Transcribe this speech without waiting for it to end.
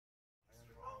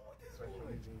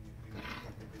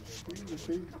You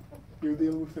see, you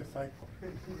deal with the cycle. I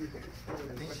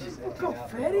think she said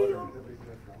Confetti?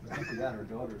 I think we got her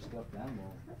daughter's stuffed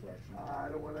animal collection. I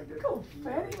don't want to get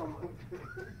Confetti?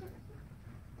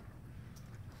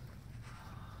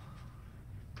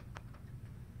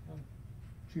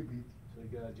 She beat. So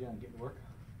you got Jen getting work?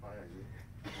 Oh,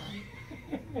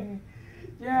 yeah,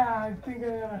 Yeah, I think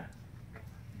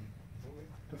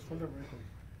just for the record.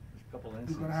 There's a couple You're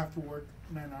incidents. gonna have to work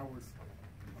 9 hours.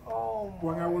 oh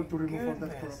 1 hour to remove all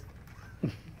that goodness.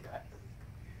 crop.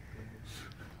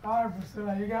 All right,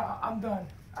 Priscilla, I'm done.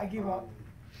 I give up.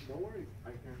 Don't worry, I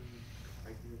can.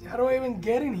 How do I even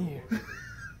get in here? Go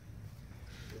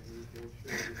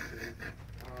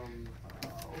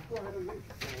ahead and leave.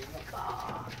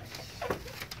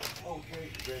 Okay,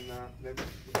 then let me.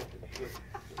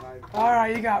 All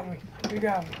right, you got me. You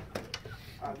got me.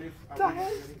 What the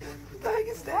heck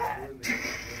is that? What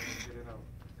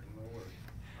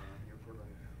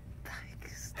the heck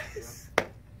is this?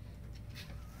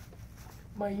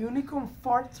 My unicorn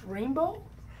farts rainbow?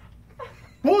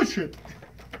 Bullshit!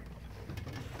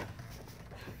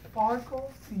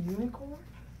 Sparkles the unicorn?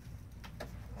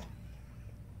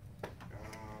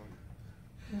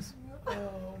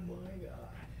 Oh my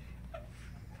god.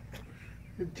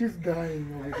 It's just dying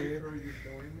over here. Are you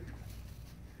showing me?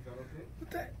 Is that okay? What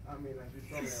the? I mean, as you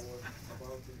saw me, I was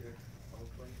about to get, I was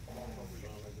trying to call something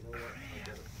down, like, you know what, I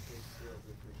gotta take care of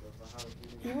this because I have a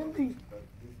feeling that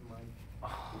this might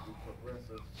be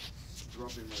progressive,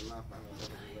 drop in my lap and I'm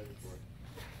never be ready for it.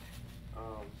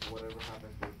 Whatever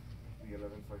happens with the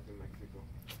 11 fights in Mexico.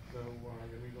 So,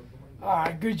 let me go to my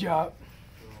Alright, good job.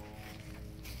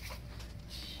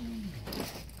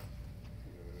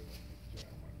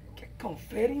 Get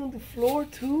confetti on the floor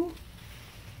too?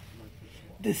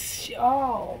 This,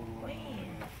 oh man.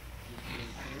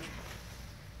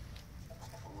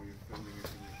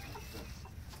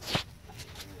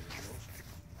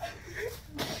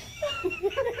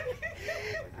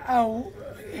 Oh,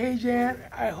 hey Jan,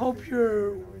 I hope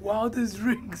your wildest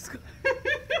dreams.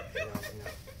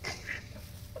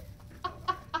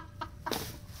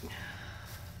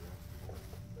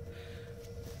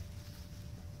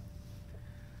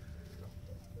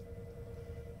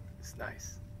 It's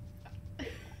nice.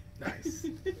 Nice.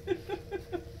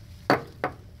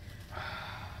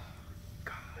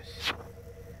 Gosh.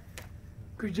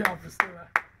 Good job, Priscilla.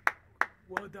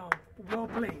 Well done. Well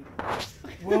played.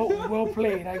 Well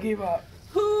played. I give up.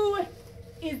 Who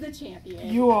is the champion?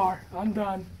 You are. I'm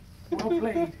done. Well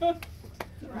played.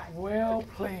 Right. Well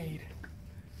played.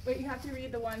 Wait, you have to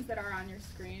read the ones that are on your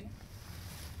screen.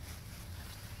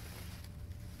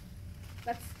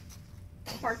 That's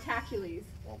Spartacules.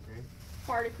 Okay.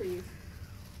 Spartacles.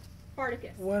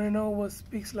 Spartacus. Want to know what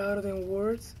speaks louder than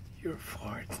words? Your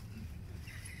fart.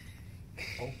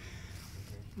 Oh.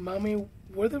 Mommy,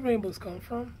 where do rainbows come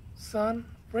from? Son,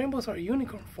 rainbows are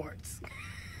unicorn farts.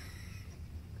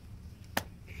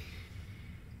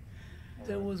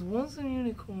 There was once a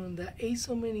unicorn that ate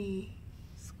so many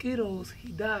Skittles he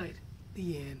died.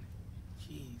 The end.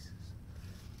 Jesus.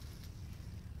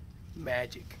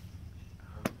 Magic.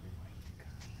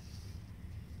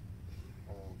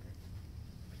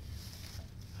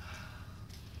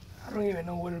 I don't even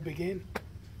know where to begin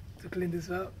to clean this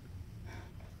up.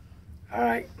 All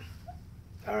right.